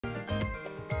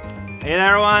Hey there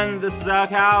everyone, this is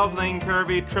Cow playing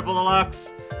Kirby Triple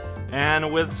Deluxe,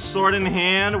 and with sword in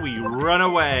hand we run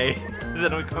away.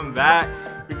 Then we come back,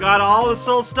 we got all the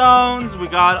soul stones, we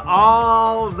got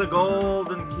all of the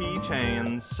golden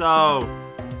keychains, so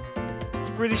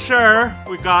I'm pretty sure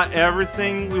we got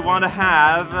everything we want to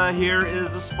have. Here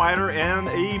is a spider and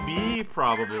a bee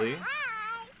probably.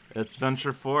 Let's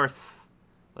venture forth.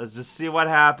 Let's just see what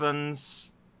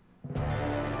happens.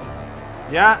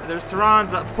 Yeah, there's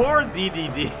Tehran's poor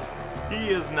DDD. He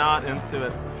is not into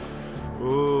it.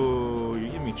 Ooh, you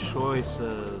give me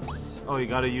choices. Oh, you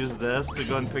gotta use this to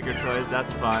go and pick your choice.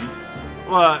 That's fun.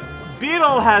 Well,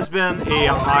 Beetle has been a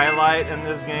highlight in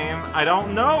this game. I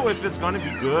don't know if it's going to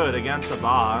be good against a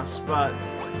boss, but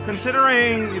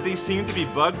considering they seem to be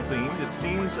bug themed, it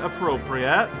seems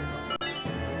appropriate.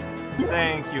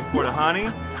 Thank you for the honey.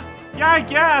 Yeah, I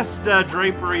guess the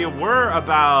drapery were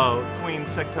about Queen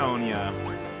Sectonia.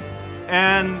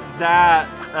 And that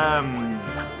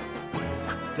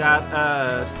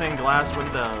stained glass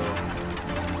window.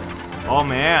 Oh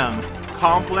man,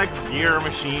 complex gear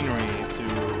machinery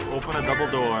to open a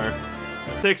double door.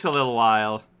 It takes a little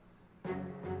while.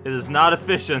 It is not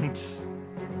efficient.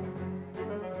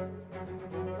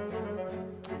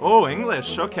 Oh,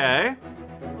 English, okay.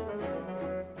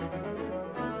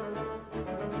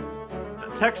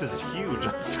 Text is huge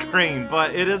on screen,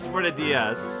 but it is for the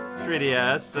DS,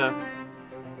 3DS.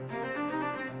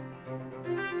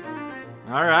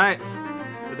 All right.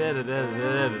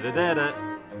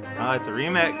 Oh, it's a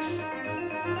remix.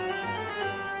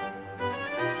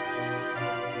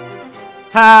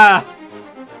 Ha!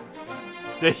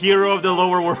 The hero of the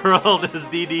lower world is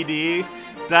DDD.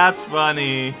 That's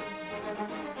funny.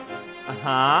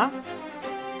 Uh-huh.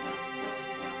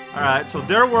 All right, so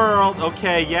their world.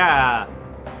 Okay, yeah.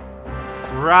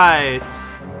 Right.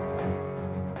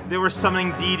 They were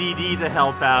summoning DDD to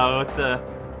help out.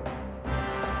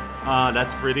 Oh,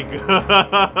 that's pretty good.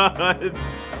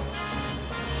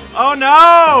 Oh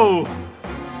no!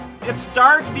 It's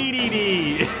Dark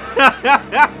DDD!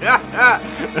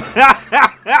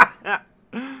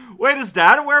 Wait, is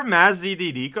that where Mask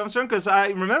DDD comes from? Because I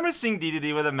remember seeing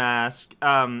DDD with a mask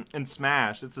in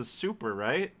Smash. It's a super,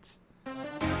 right?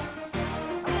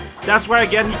 That's where he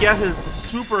get his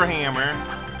super hammer.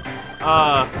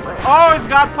 Oh, he's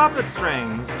got puppet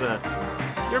strings.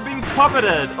 You're being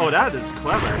puppeted. Oh, that is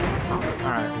clever. Oh,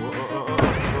 all right.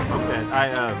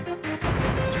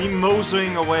 Okay, me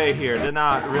moseying away here did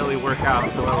not really work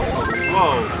out the way I was hoping.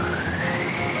 Whoa.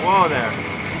 Whoa there.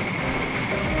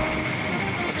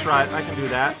 That's right, I can do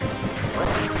that.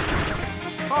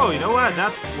 Oh, you know what?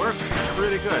 That works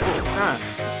pretty good.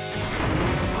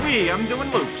 I'm doing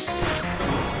loops.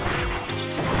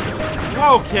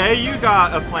 Okay, you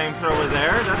got a flamethrower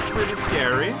there. That's pretty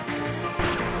scary.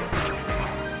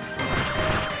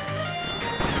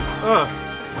 Ugh,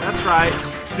 that's right.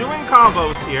 Just doing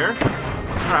combos here.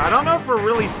 Alright, I don't know if we're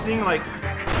really seeing like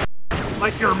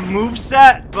your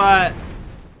moveset, but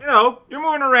you know, you're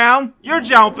moving around, you're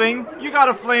jumping, you got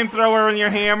a flamethrower on your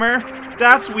hammer.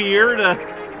 That's weird.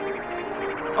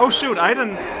 Oh shoot, I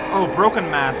didn't. Oh, broken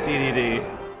mask DDD.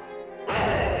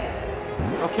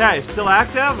 Okay, still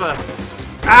active.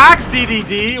 Axe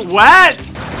DDD. What?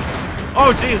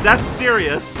 Oh geez, that's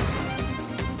serious.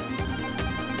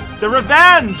 The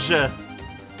revenge!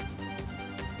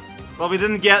 Well, we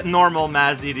didn't get normal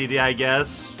Maz DDD, I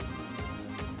guess.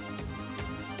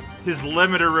 His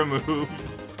limiter removed.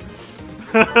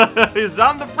 He's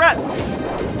on the frets!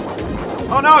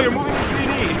 Oh no, you're moving in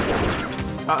 3D!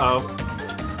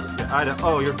 Uh-oh.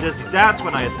 Oh, you're dizzy. That's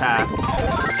when I attack.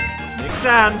 Makes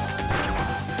sense.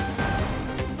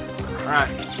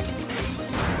 Alright.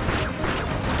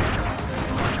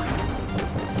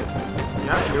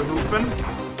 Yeah, you're hooping.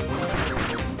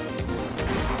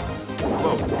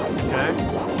 Whoa, okay.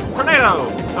 Tornado!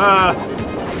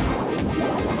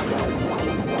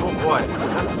 Oh boy,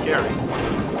 that's scary.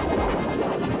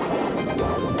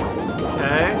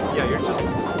 Okay, yeah, you're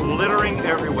just littering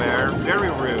everywhere. Very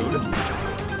rude.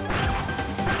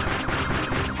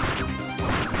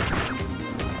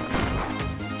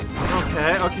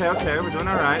 Okay, we're doing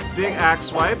alright. Big axe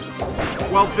swipes.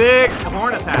 Well, big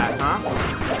horn attack, huh?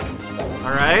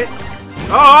 Alright.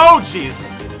 Oh, jeez!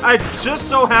 I just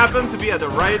so happened to be at the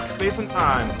right space and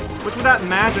time. What's with that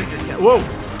magic? Whoa!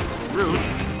 Rude.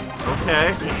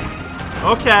 Okay.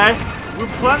 Okay.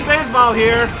 We're playing baseball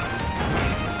here.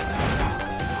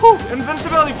 Whew!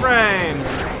 Invincibility frames!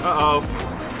 Uh-oh.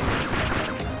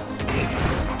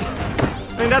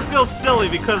 I mean, that feels silly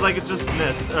because, like, it just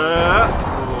missed.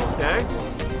 Okay.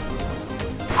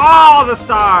 All the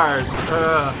stars!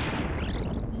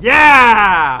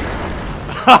 Yeah!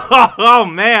 Oh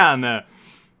man!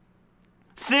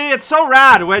 See, it's so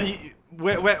rad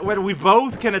when we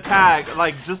both can attack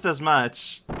like just as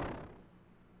much.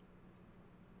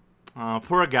 Oh,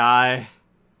 poor guy.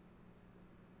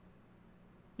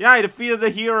 Yeah, I defeated the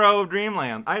hero of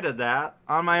Dreamland. I did that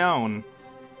on my own.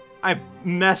 I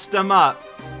messed him up.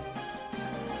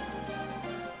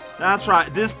 That's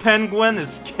right, this penguin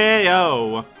is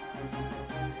KO.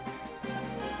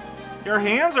 Your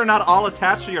hands are not all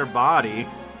attached to your body,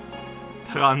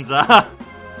 Taranza.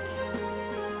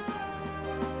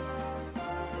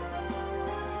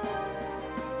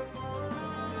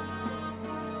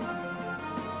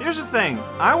 Here's the thing,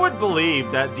 I would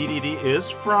believe that DDD is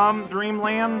from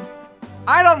Dreamland.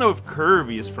 I don't know if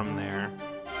Kirby is from there.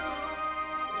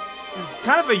 It's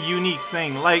kind of a unique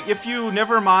thing. Like, if you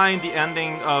never mind the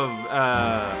ending of,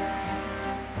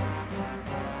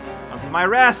 Come to my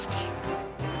rescue!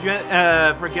 If you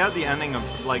forget the ending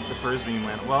of, like, the first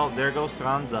Dreamland, well, there goes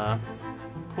Taranza.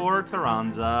 Poor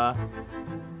Taranza.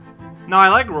 No, I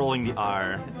like rolling the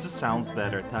R. It just sounds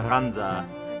better. Taranza.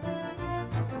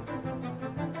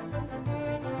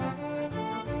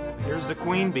 Here's the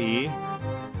Queen Bee. I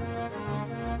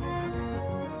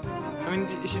mean,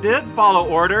 she did follow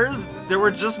orders. They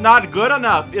were just not good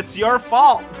enough. It's your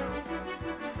fault.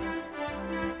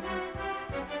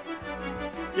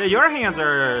 Yeah, your hands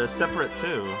are separate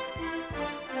too.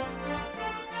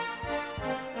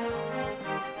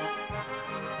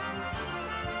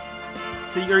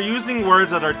 See, you're using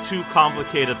words that are too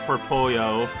complicated for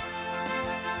Poyo.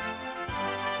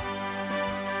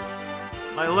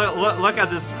 Like, look at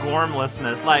this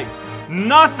gormlessness. Like,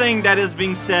 nothing that is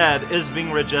being said is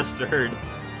being registered.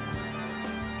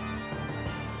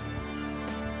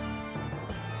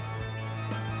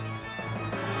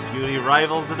 Beauty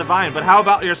rivals the divine. But how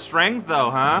about your strength, though,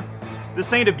 huh?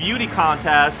 This ain't a beauty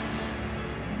contest.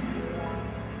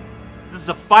 This is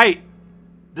a fight.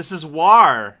 This is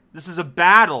war. This is a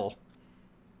battle.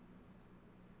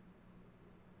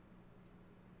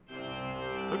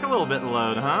 Look a little bit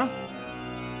low, huh?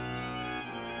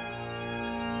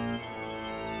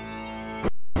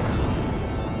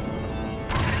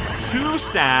 Two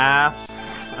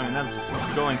staffs. I mean, that's just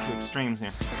going to extremes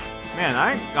here. Man,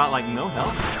 I got like no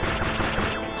health.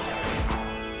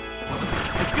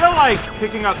 I feel like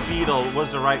picking up Beetle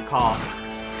was the right call.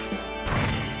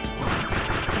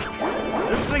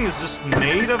 This thing is just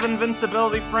made of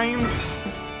invincibility frames.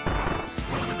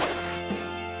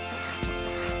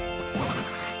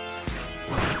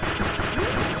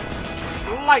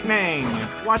 Lightning!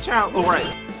 Watch out! Oh,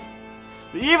 right.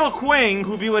 The evil queen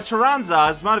who bewitched Taranza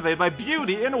is motivated by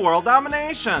beauty and world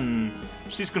domination.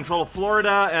 She seeks control of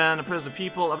Florida and oppresses the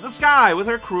people of the sky with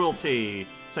her cruelty.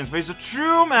 Sends face a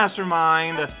true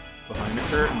mastermind behind the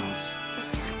curtains.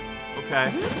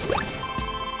 Okay.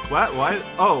 What? What?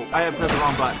 Oh, I pressed the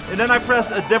wrong button. And then I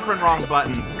pressed a different wrong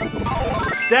button.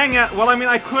 Dang it. Well, I mean,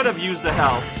 I could have used the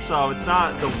health, so it's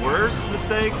not the worst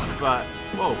mistakes, but...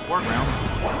 Whoa, foreground.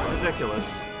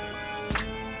 Ridiculous.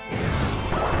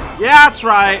 Yeah, that's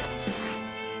right.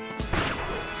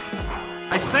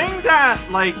 I think that,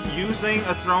 like, using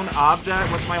a thrown object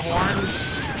with my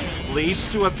horns leads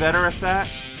to a better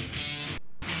effect.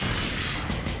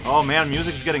 Oh man,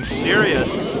 music's getting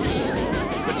serious.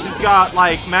 But she's got,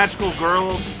 like, magical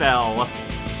girl spell.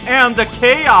 And the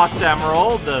Chaos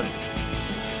Emerald.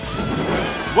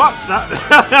 What?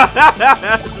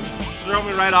 Just throw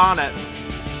me right on it.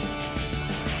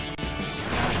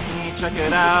 Let's see, check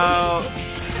it out.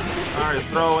 Alright,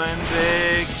 throwing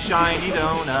big, shiny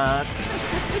donuts.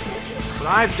 But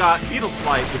I've got Beetle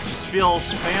Flight, which just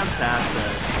feels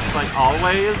fantastic. It's like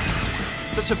always,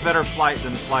 such a better flight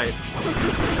than flight.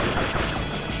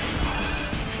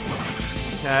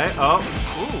 Okay, oh,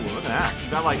 ooh, look at that. You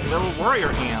got like little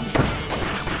warrior hands.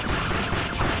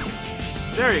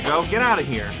 There you go, get out of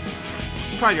here.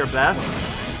 Try your best.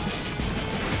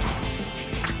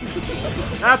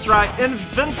 That's right,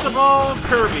 invincible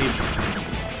Kirby.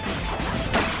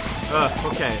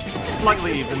 Okay.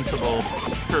 Slightly invincible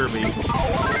Kirby.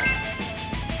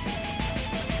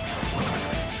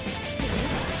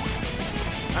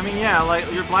 I mean, yeah, like,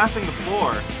 you're blasting the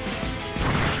floor.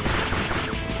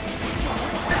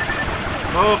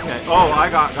 Okay. Oh, I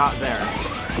got there.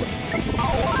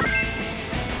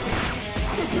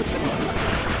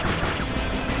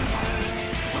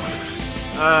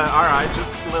 Alright,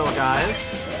 just little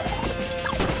guys.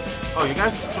 Oh, you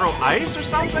guys throw ice or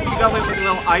something? You got like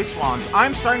little ice wands.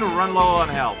 I'm starting to run low on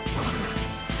health.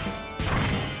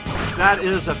 That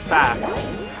is a fact.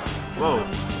 Whoa.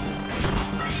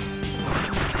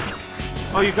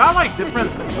 Oh, you got like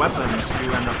different weapons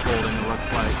you end up holding, it looks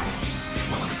like.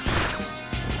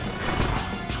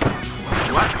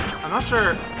 I'm not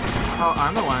sure how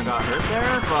I'm the one who got hurt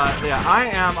there, but yeah, I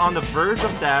am on the verge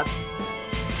of death.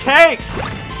 Cake!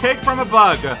 Cake from a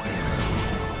bug.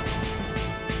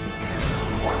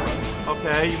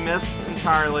 Okay, you missed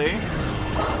entirely.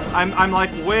 I'm like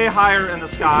way higher in the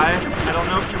sky. I don't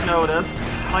know if you've noticed.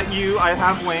 Like you, I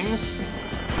have wings.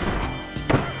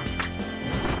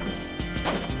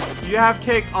 You have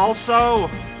cake also.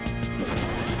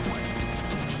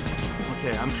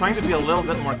 Okay, I'm trying to be a little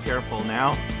bit more careful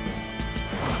now.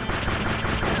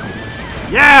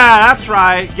 Yeah, that's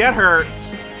right. Get hurt.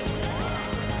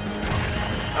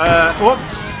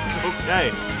 Whoops.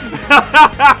 Okay.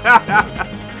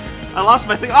 I lost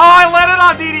my thing. Oh, I let it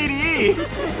on DDD!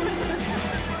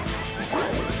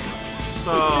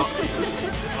 So...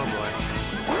 Oh boy.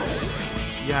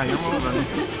 Yeah, you're moving.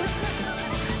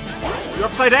 You're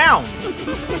upside down!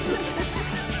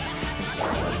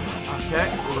 Okay.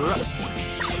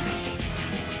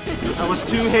 That was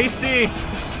too hasty!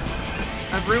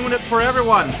 I've ruined it for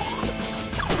everyone!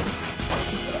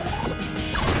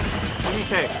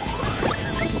 Okay.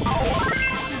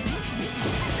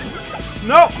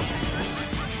 No!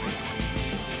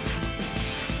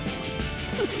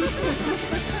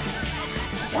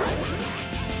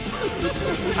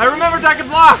 I remembered I could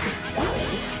block!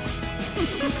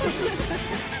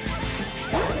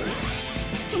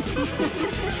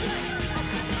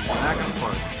 Back and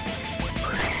forth.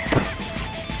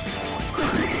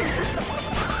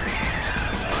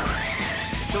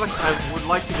 I feel like I would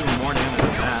like to do more damage than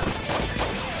that.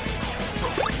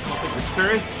 I'll take this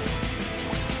curry.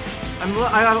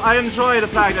 I enjoy the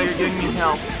fact that you're giving me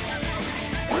health.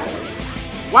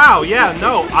 Wow, yeah,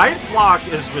 no, ice block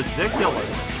is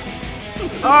ridiculous.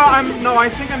 No, I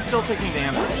think I'm still taking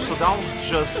damage, so that'll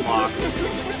just block.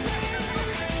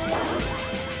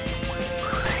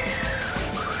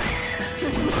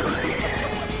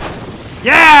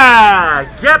 Yeah!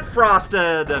 Get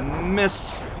frosted,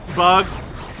 Miss Bug.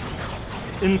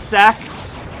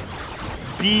 Insect.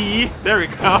 Bee. There we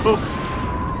go.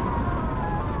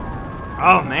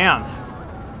 Oh, man.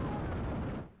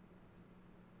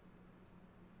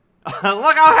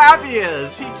 Look how happy he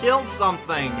is! He killed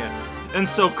something! And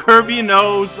so Kirby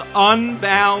knows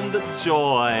unbound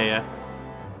joy.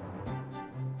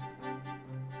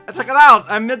 Check it out!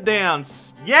 I'm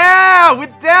mid-dance. Yeah! We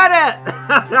did it!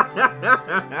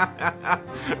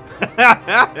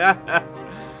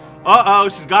 Uh-oh,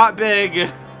 she's got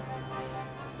big.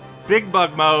 Big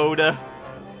bug mode.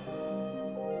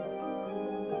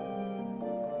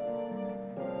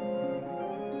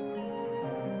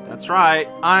 That's right,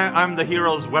 I'm the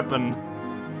hero's weapon.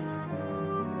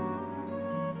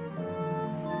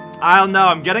 I don't know,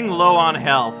 I'm getting low on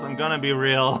health, I'm gonna be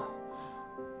real.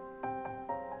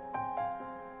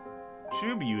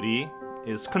 True beauty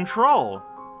is control.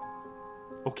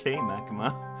 Okay,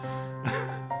 Makima.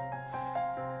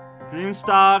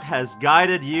 Dreamstalk has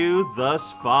guided you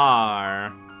thus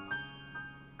far.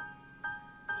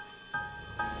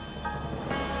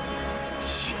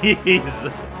 Jeez.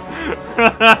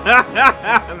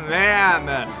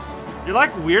 Man, you're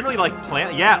like weirdly like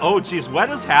plant. Yeah. Oh, geez, what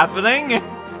is happening?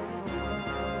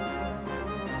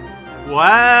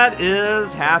 What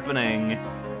is happening?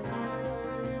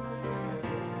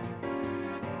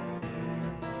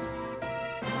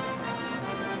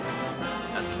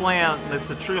 That plant.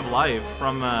 That's a tree of life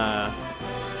from the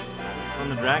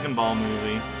Dragon Ball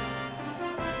movie.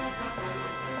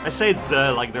 I say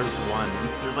the like there's one.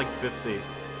 There's like 50.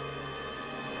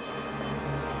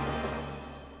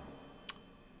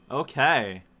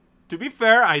 Okay. To be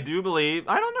fair, I do believe...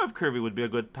 I don't know if Kirby would be a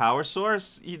good power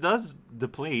source. He does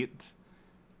deplete.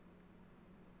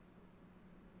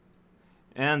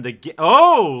 And the...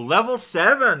 Oh! Level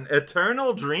 7!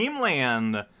 Eternal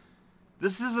Dreamland!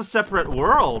 This is a separate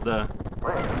world.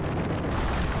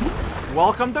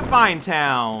 Welcome to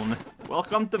Vinetown.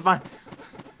 Welcome to Vine...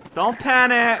 Don't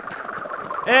panic!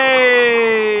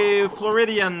 Hey!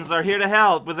 Floridians are here to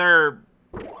help with their...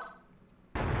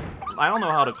 I don't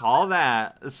know how to call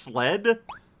that. A sled?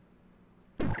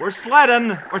 We're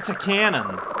sledding! Or it's a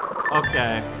cannon.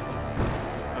 Okay.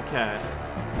 Okay.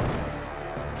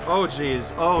 Oh,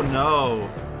 jeez. Oh, no.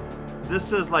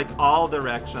 This is like all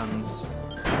directions.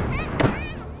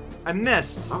 I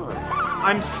missed.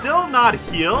 I'm still not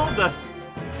healed?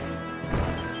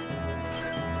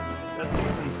 That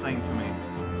seems insane to me.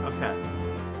 Okay.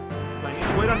 Do I need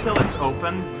to wait until it's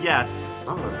open? Yes.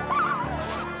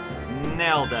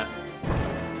 Nailed it.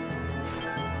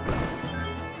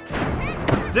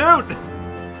 Dude!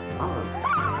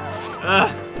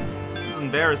 This is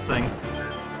embarrassing.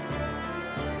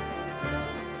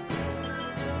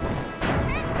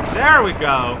 There we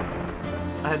go.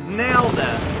 I nailed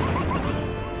it.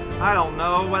 I don't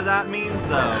know what that means,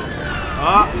 though.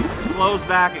 Oh, it's closed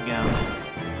back again.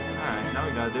 Alright, now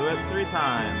we gotta do it 3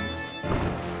 times.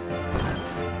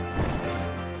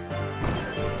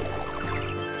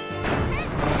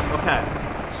 Okay,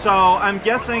 so I'm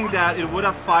guessing that it would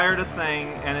have fired a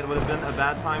thing, and it would have been a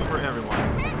bad time for everyone.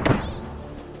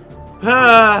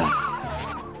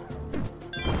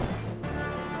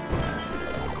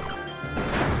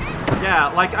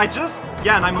 Yeah, like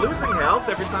yeah, and I'm losing health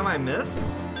every time I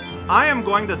miss. I am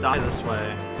going to die this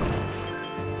way.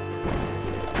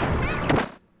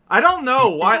 I don't know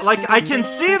why, like, I can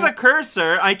see the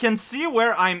cursor, I can see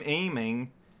where I'm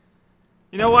aiming.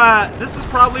 You know what, this is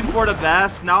probably for the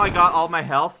best. Now I got all my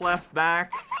health left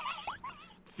back.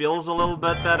 Feels a little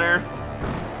bit better.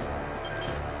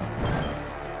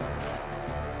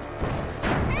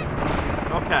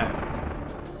 Okay.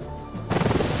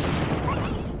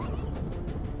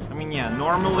 I mean, yeah,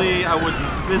 normally I would be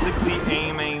physically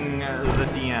aiming the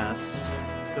DS,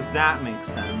 because that makes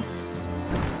sense.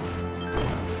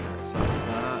 So,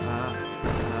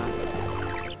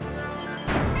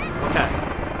 okay.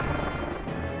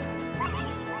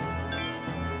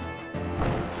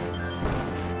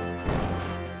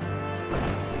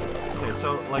 Okay,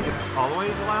 so, like, it's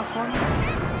always the last one?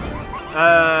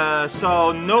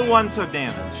 So no one took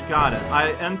damage. Got it.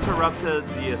 I interrupted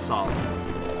the assault.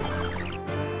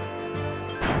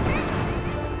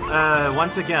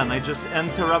 Once again, I just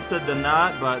interrupted the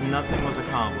knot, but nothing was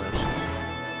accomplished.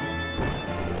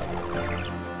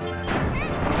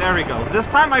 There we go. This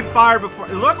time I fired before.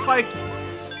 It looks like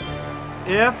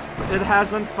if it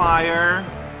hasn't fired,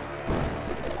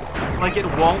 like it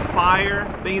won't fire,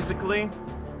 basically.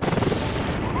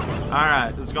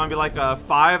 Alright, this is gonna be like a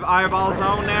 5 eyeball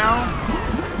zone now.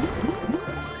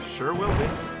 Sure will be.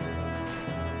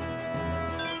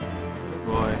 Good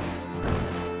boy.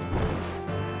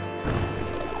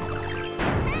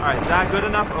 Alright, is that good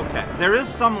enough? Okay. There is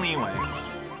some leeway.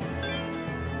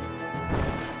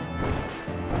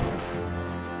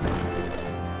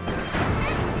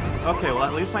 Okay, well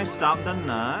at least I stopped the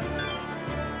nut.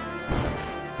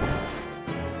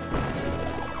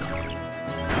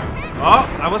 Oh,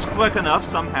 I was quick enough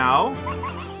somehow.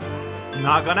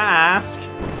 Not gonna ask.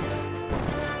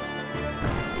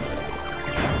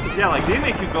 'Cause yeah, like they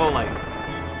make you go like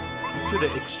to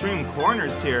the extreme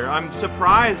corners here. I'm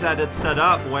surprised that it's set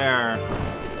up where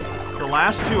the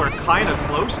last two are kind of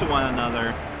close to one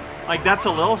another. Like that's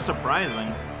a little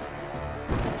surprising.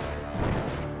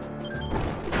 Look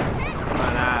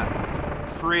at that.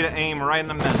 Free to aim right in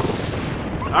the middle.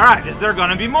 Alright, is there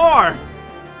gonna be more?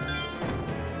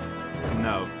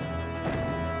 No.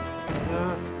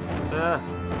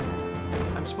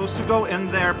 I'm supposed to go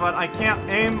in there, but I can't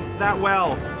aim that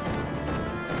well.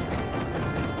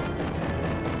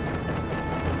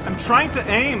 I'm trying to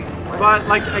aim, but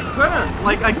like I couldn't.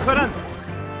 Like I couldn't.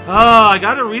 Oh, I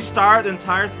gotta restart the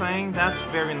entire thing. That's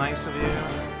very nice of you.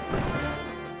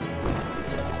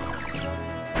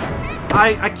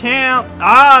 I can't.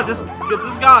 Ah, this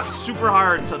got super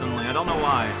hard suddenly. I don't know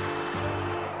why.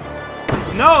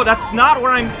 No, that's not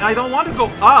where I don't want to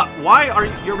go up. Why are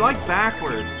you're like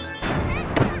backwards?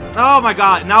 Oh my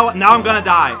god, now I'm gonna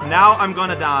die. Now I'm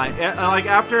gonna die. Like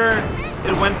after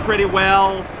it went pretty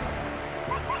well,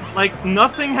 like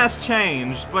nothing has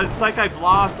changed, but it's like I've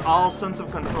lost all sense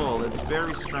of control. It's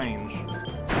very strange.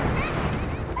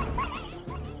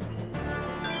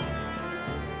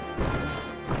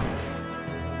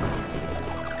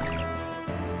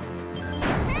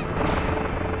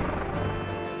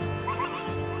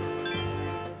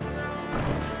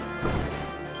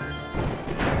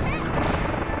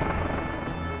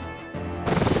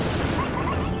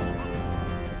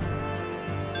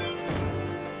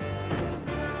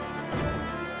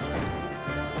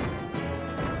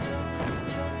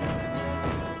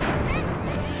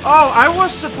 Oh, I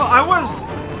was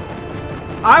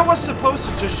supposed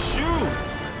to just shoot.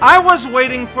 I was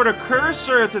waiting for the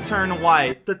cursor to turn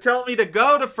white to tell me to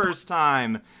go the first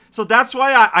time. So that's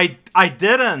why I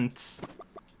didn't.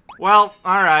 Well,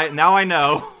 alright, now I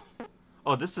know.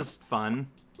 Oh, this is fun.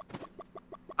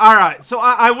 Alright, so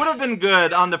I would have been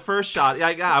good on the first shot.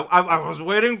 Yeah, I was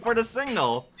waiting for the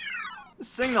signal. The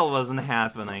signal wasn't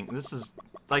happening. This is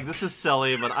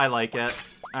silly, but I like it.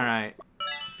 Alright,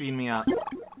 feed me up.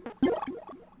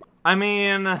 I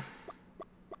mean,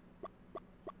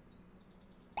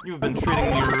 you've been treating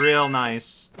me real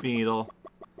nice, Beetle.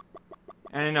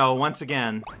 And I know, once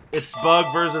again, it's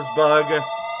bug versus bug.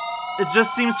 It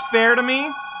just seems fair to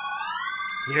me.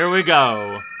 Here we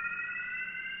go.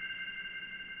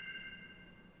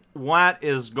 What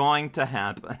is going to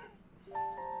happen?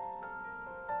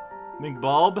 Big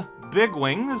bulb, big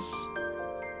wings.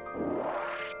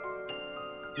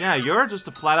 Yeah, you're just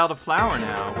a flat-out flower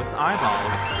now, with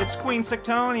eyeballs. It's Queen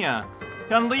Sectonia.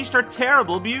 She unleashed her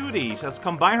terrible beauty. She has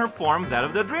combined her form with that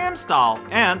of the Dreamstall,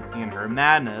 and, in her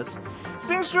madness,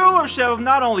 sings rulership of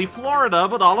not only Florida,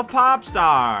 but all of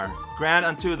Popstar. Grant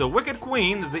unto the wicked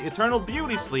queen the eternal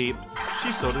beauty sleep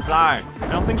she so desired. I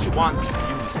don't think she wants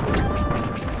beauty sleep.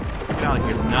 Get out of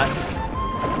here, nut.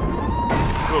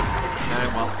 Oof. Okay,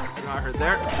 well, got her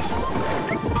there.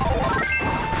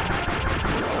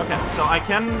 Okay, so I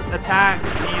can attack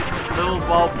these little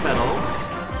bulb petals.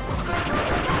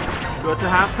 Good to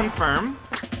have confirm.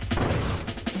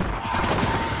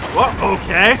 Whoa,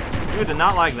 okay. You did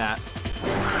not like that.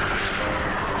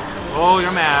 Oh,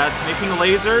 you're mad. Making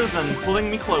lasers and pulling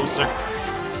me closer.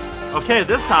 Okay,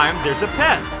 this time there's a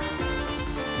pit.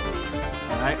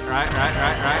 Right.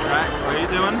 What are you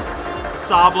doing?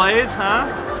 Saw blades, huh?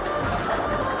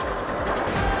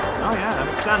 Oh yeah, that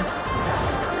makes sense.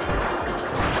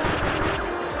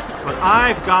 But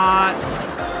I've got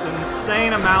an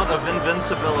insane amount of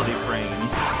invincibility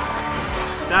frames.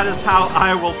 That is how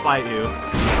I will fight you.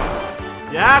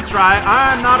 Yeah, that's right,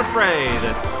 I'm not afraid.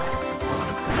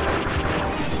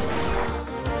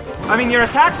 I mean, your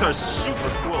attacks are super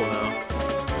cool, though.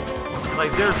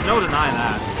 Like, there's no denying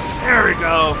that. There we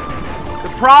go. The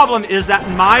problem is that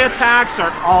my attacks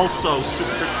are also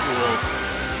super cool.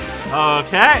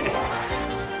 Okay.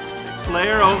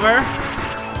 Slayer over.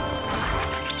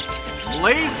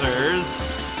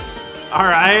 Lasers.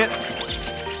 Alright.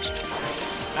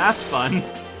 That's fun.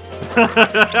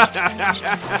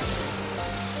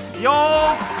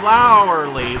 Yo, flower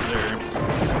laser.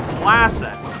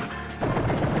 Classic.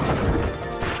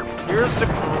 Here's the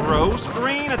gross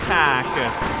green attack.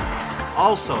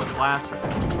 Also a classic.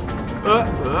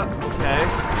 Okay.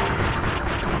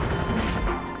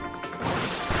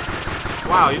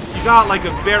 Wow, you got like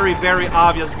a very, very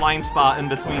obvious blind spot in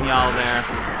between y'all there.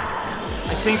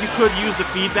 I think you could use a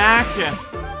feedback.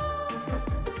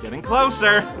 Getting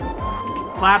closer.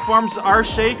 Platforms are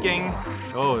shaking.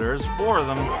 Oh, there's 4 of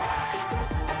them.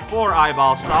 4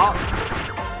 eyeball stop.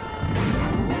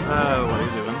 What are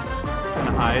you doing?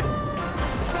 Gonna hide.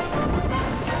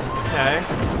 Okay.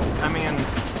 I mean...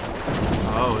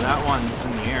 Oh, that one's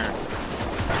in the air.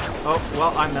 Oh,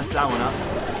 well, I messed that one up.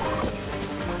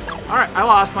 Alright, I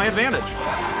lost my advantage.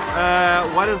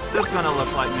 What is this gonna look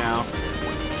like now?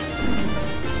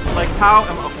 Like, how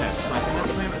am... Okay, so I can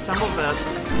assemble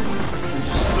this, and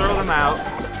just throw them out.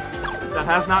 That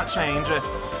has not changed.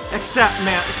 Except,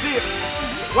 man, see,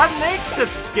 what makes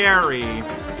it scary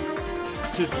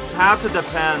to have to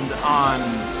depend on...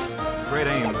 Great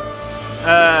aim.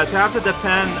 To have to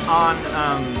depend on,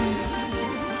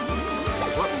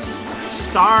 whoops,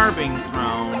 Starving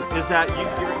Throne is that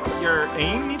your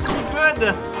aim needs to be good.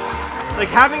 Like,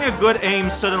 having a good aim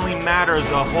suddenly matters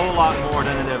a whole lot more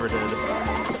than it ever did.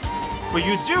 But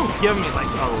you do give me, like,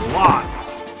 a lot.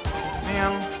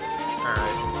 Man.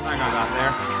 Alright, I got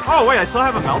there. Oh, wait, I still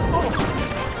have a mouthful?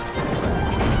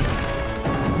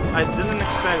 I didn't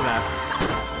expect that.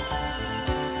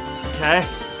 Okay.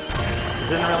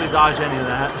 Didn't really dodge any of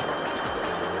that.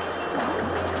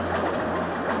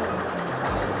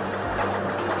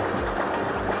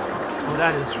 Oh,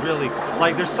 that is really...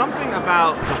 Like, there's something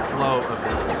about the flow of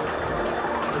this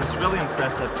that is really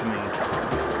impressive to me.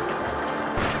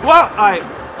 Whoa!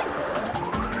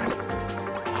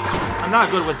 I'm not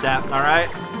good with that, alright?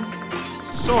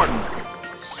 Sworden.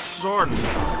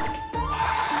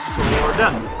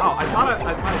 Oh, I thought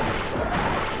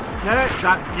okay,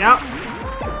 that... Yeah.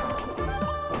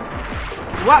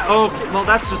 What? Okay, well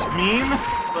that's just mean,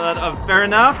 but fair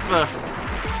enough.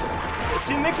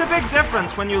 See, it makes a big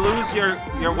difference when you lose your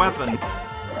weapon.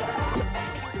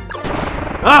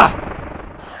 Ah!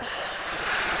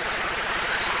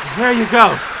 There you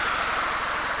go.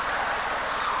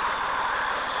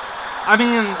 I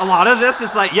mean, a lot of this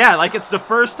is like, yeah, like it's the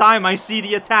first time I see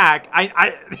the attack.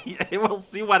 We'll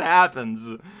see what happens.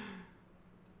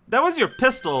 That was your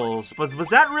pistols, but was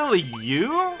that really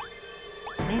you?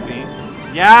 Maybe.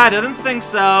 Yeah, I didn't think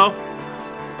so.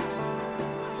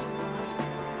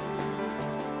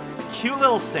 Cute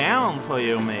little sound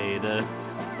Puyo made.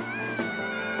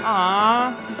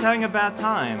 Aww, he's having a bad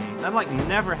time. That, like,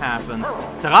 never happens.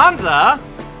 Taranza?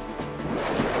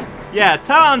 Yeah,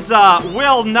 Taranza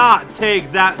will not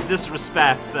take that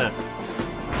disrespect.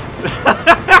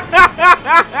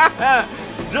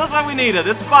 Just what we needed,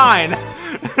 it's fine.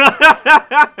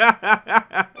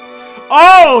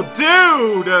 Oh,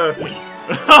 dude!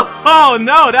 Oh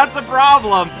no, that's a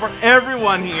problem for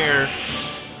everyone here.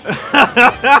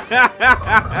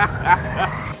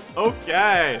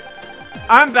 Okay.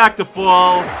 I'm back to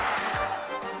full.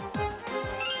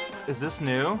 Is this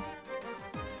new?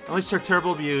 At least her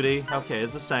Turbo Beauty. Okay,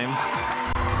 it's the same.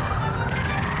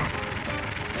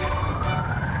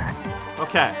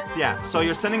 Okay, yeah, so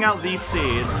you're sending out these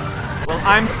seeds. Well,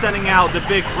 I'm sending out the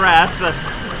big breath.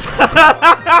 Just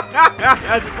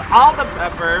all the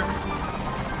pepper.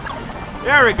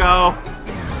 There we go.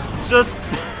 Just,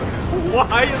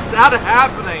 why is that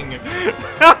happening?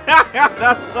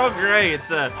 That's so great.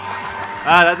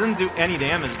 That didn't do any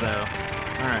damage though.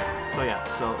 Alright, so yeah,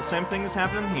 so the same thing is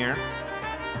happening here.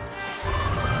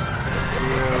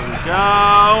 Here we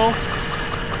go.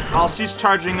 Oh, she's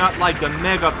charging up like the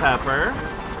Mega Pepper.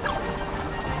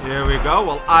 Here we go.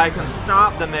 Well, I can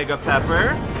stop the Mega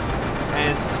Pepper.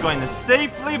 And it's going to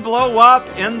safely blow up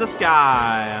in the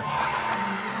sky.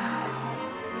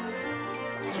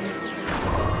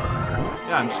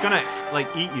 Yeah, I'm just gonna, like,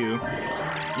 eat you.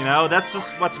 You know, that's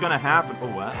just what's gonna happen. Oh,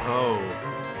 what? Oh.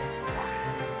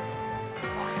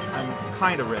 I'm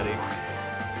kind of ready.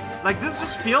 Like, this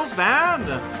just feels bad.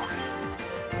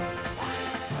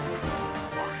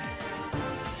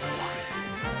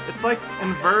 It's like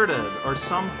inverted or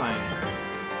something.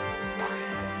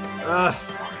 Ugh.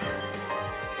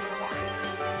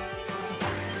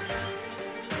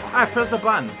 I pressed a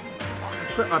button.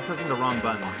 I'm pressing the wrong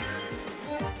button.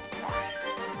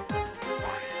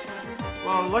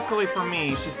 Well, luckily for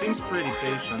me, she seems pretty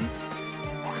patient.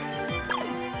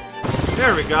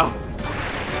 There we go.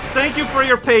 Thank you for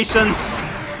your patience.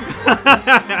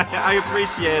 I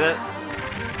appreciate it.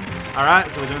 Alright,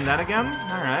 so we're doing that again?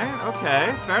 Alright,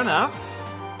 okay, fair enough.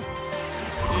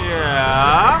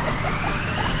 Yeah.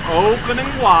 Opening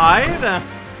wide.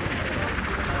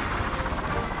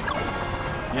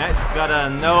 Yeah, just gotta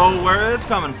know where it's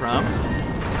coming from.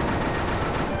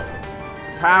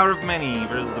 Power of many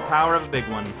versus the power of a big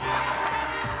one.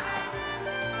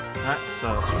 Alright,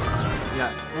 so...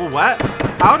 yeah. Ooh, what?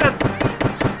 How did...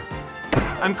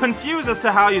 I'm confused as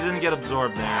to how you didn't get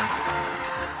absorbed there.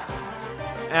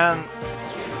 And...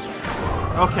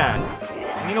 okay.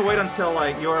 I need to wait until,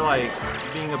 like, you're, like,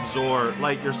 being absorbed.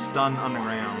 Like, you're stunned on the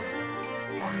ground.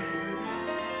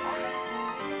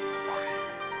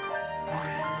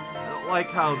 I don't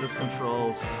like how this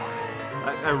controls.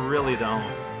 I really don't.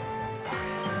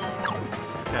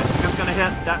 Okay, I think it's gonna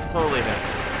hit. That totally hit.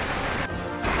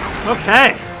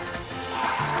 Okay!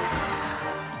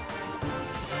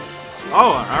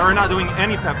 Oh, we're not doing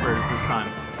any peppers this time.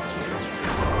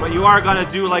 But you are gonna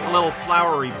do like a little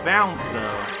flowery bounce,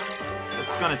 though.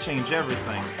 It's gonna change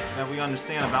everything that we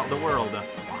understand about the world.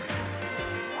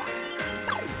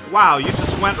 Wow, you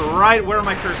just went right where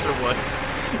my cursor was.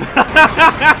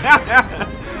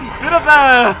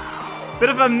 Bit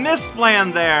of a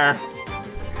misplan there.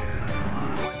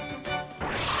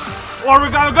 Or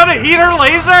we're gonna heat her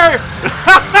laser?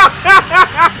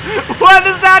 What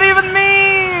does that even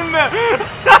mean?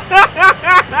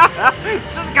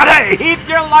 Just gonna heat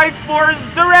your life force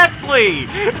directly.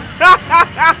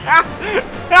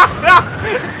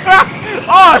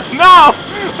 Oh no!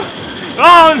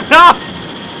 Oh no!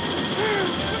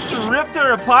 Just ripped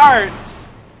her apart.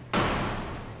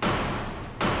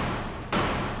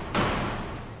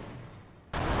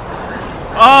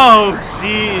 Oh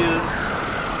jeez.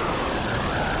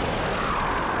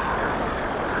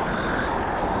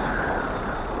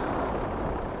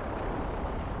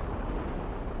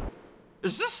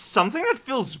 There's just something that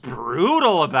feels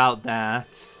brutal about that.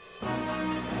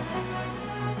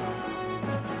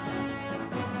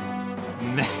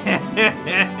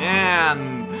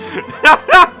 Man.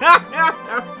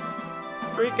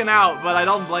 Freaking out, but I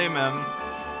don't blame him.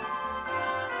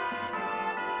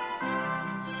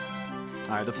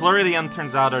 Alright, the Floridian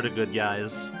turns out are the good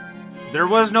guys. There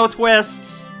was no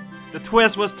twist. The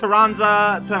twist was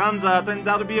Taranza. Taranza turns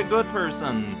out to be a good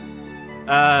person.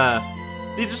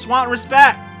 They just want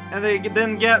respect, and they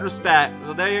didn't get respect,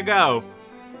 so there you go.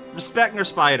 Respect your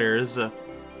spiders.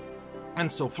 And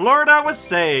so Florida was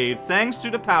saved, thanks to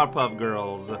the Powerpuff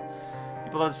Girls.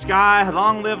 People of the sky had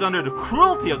long lived under the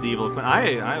cruelty of the evil queen.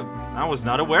 I was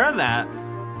not aware of that.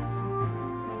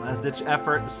 Last-ditch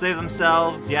effort to save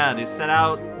themselves, yeah, they set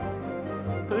out,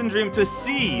 put in Dream to a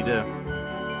seed. I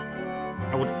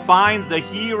would find the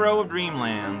hero of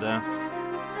Dreamland.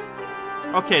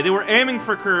 Okay, they were aiming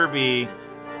for Kirby,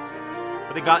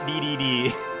 but they got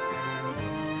DDD.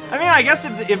 I mean, I guess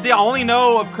if they only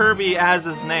know of Kirby as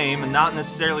his name and not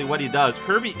necessarily what he does,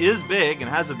 Kirby is big and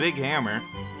has a big hammer.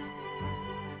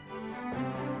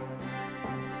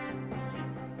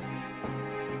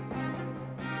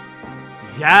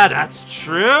 Yeah, that's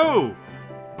true!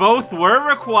 Both were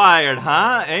required,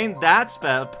 huh? Ain't that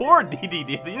special? Poor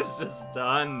DDD, he's just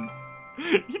done.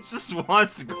 He just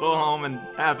wants to go home and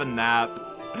have a nap.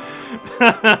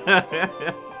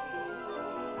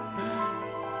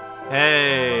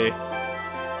 Hey.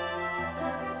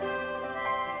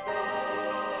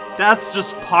 That's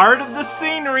just part of the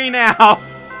scenery now.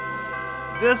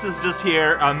 This is just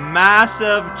here, a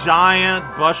massive, giant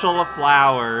bushel of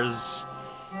flowers.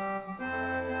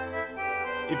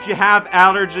 If you have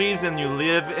allergies and you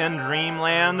live in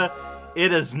Dreamland,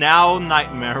 it is now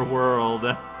Nightmare World.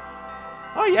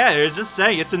 Oh yeah, they're just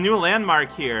saying, it's a new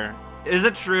landmark here. Is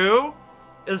it true?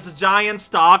 Is the giant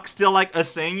stalk still like a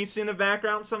thing you see in the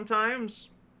background sometimes?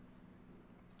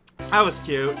 That was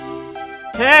cute.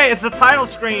 Hey, it's a title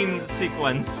screen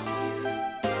sequence.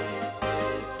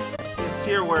 See, it's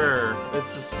here where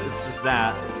it's just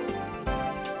that.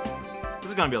 This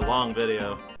is gonna be a long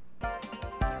video.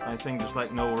 I think there's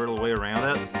like no real way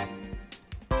around it.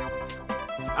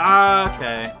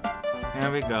 Okay,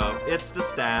 there we go. It's the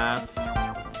staff.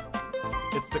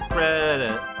 It's the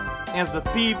credit. It's the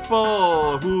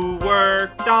people who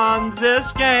worked on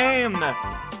this game.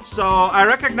 So I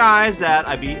recognize that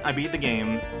I beat the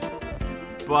game,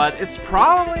 but it's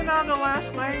probably not the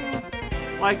last thing.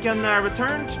 Like in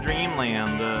Return to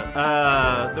Dreamland,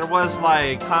 there was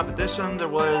like competition. There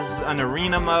was an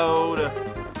arena mode.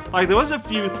 Like, there was a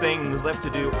few things left to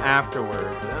do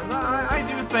afterwards, and I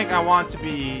do think I want to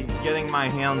be getting my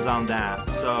hands on that.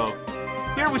 So,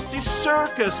 here we see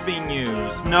circus being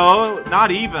used. No, not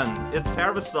even. It's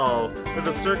Parasol with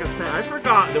a circus tank. I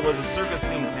forgot there was a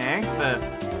circus-themed tank.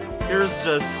 Here's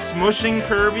just smushing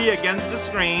Kirby against the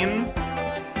screen,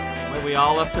 what we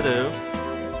all have to do.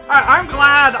 I'm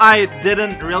glad I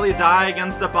didn't really die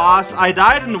against a boss. I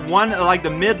died in one, like, the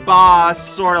mid-boss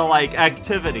sort of, like,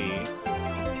 activity.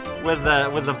 With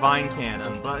the vine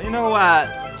cannon, but you know what?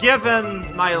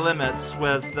 Given my limits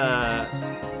with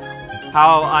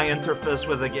how I interface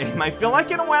with the game, I feel like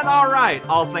it went all right,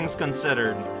 all things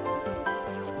considered.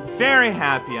 Very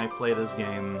happy I played this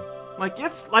game. Like,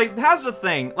 it's like, it has a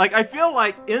thing. Like, I feel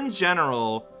like in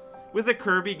general with a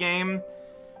Kirby game,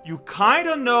 you kind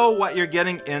of know what you're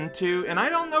getting into, and I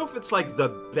don't know if it's like the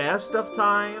best of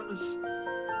times.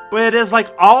 But it is, like,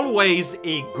 always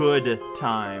a good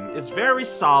time. It's very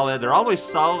solid. They're always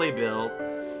solidly built.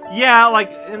 Yeah, like,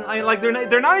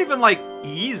 they're not even, like,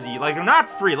 easy. Like, they're not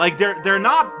free. Like, they're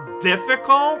not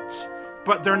difficult,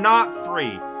 but they're not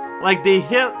free. Like, they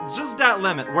hit just that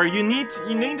limit where you need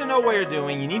to know what you're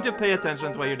doing. You need to pay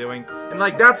attention to what you're doing, and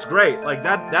like, that's great. Like,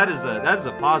 that is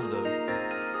a positive.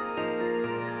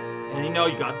 And you know,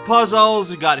 you got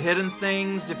puzzles. You got hidden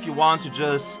things if you want to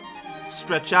just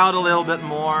stretch out a little bit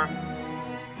more.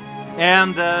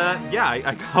 And, yeah,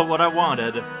 I got what I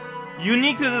wanted.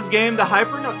 Unique to this game, the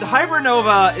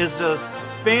Hypernova is just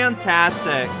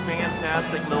fantastic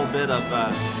little bit of,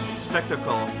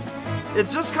 spectacle. It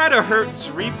just kind of hurts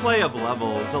replay of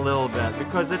levels a little bit,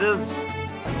 because it is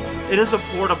a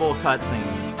portable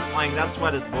cutscene. Like, that's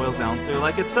what it boils down to.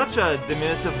 Like, it's such a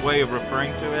diminutive way of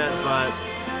referring to it, but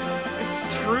it's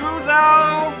true,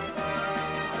 though.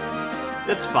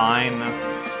 It's fine.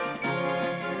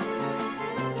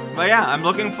 But yeah, I'm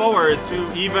looking forward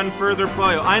to even further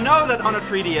play. I know that on a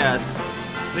 3DS,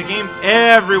 the game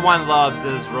everyone loves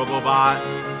is Robobot.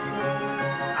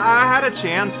 I had a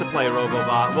chance to play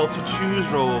Robobot, well, to choose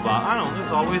Robobot. I don't know,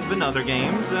 there's always been other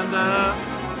games, and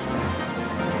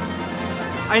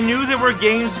I knew there were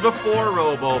games before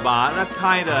Robobot, and that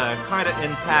kinda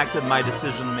impacted my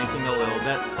decision-making a little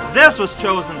bit. This was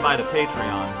chosen by the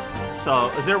Patreon.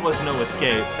 So, there was no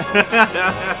escape.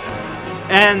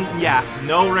 And, yeah,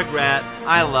 no regret.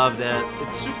 I loved it.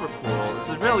 It's super cool. It's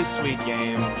a really sweet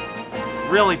game.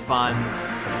 Really fun.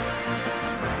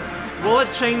 Will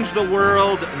it change the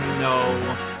world? No.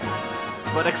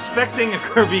 But expecting a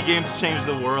Kirby game to change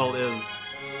the world is...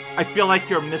 I feel like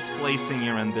you're misplacing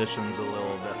your ambitions a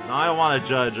little bit. Now, I don't want to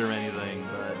judge or anything,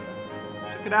 but...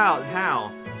 Check it out.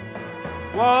 How?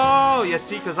 Whoa! Yeah,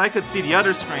 see, because I could see the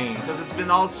other screen. Because it's been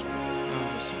all...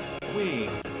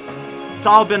 It's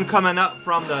all been coming up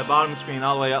from the bottom screen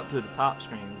all the way up to the top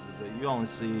screens. So you only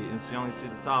see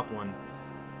the top one.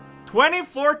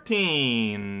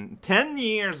 2014, 10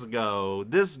 years ago,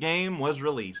 this game was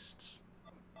released.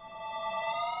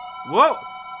 Whoa!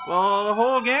 Well, the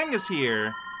whole gang is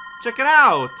here. Check it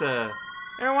out.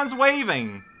 Everyone's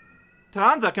waving.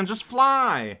 Tanza can just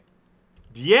fly.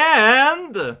 The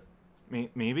end.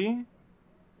 Maybe.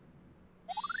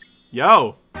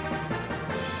 Yo.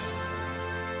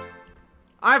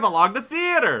 I've unlocked the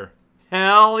theater!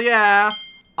 Hell yeah!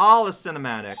 All the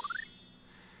cinematics.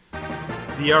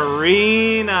 The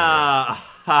arena!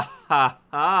 Ha ha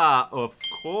ha! Of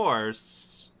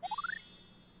course.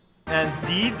 And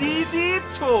DDD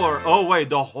Tour. Oh wait,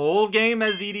 the whole game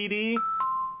has DDD?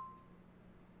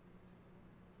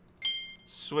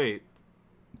 Sweet.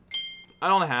 I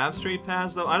don't have Street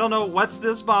Pass though. I don't know, what's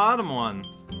this bottom one?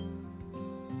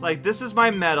 Like, this is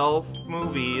my metal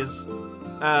movies.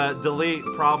 Delete,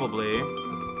 probably.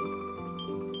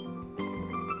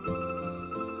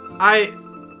 I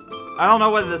don't know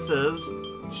what this is.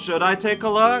 Should I take a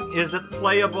look? Is it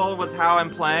playable with how I'm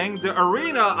playing? The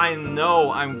arena, I know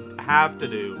I have to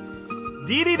do.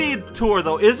 DDD Tour,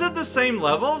 though, is it the same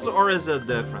levels or is it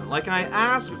different? Like, I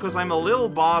ask because I'm a little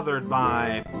bothered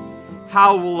by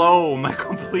how low my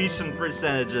completion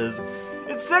percentage is.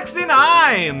 It's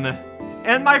 69!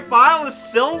 And my file is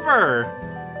silver!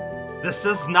 This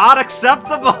is not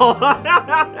acceptable!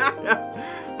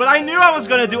 But I knew I was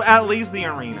gonna do at least the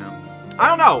arena. I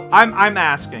don't know. I'm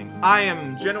asking. I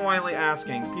am genuinely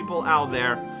asking people out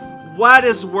there what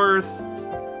is worth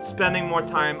spending more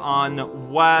time on,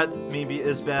 what maybe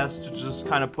is best to just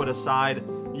kind of put aside.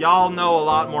 Y'all know a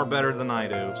lot more better than I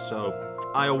do, so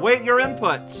I await your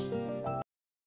inputs.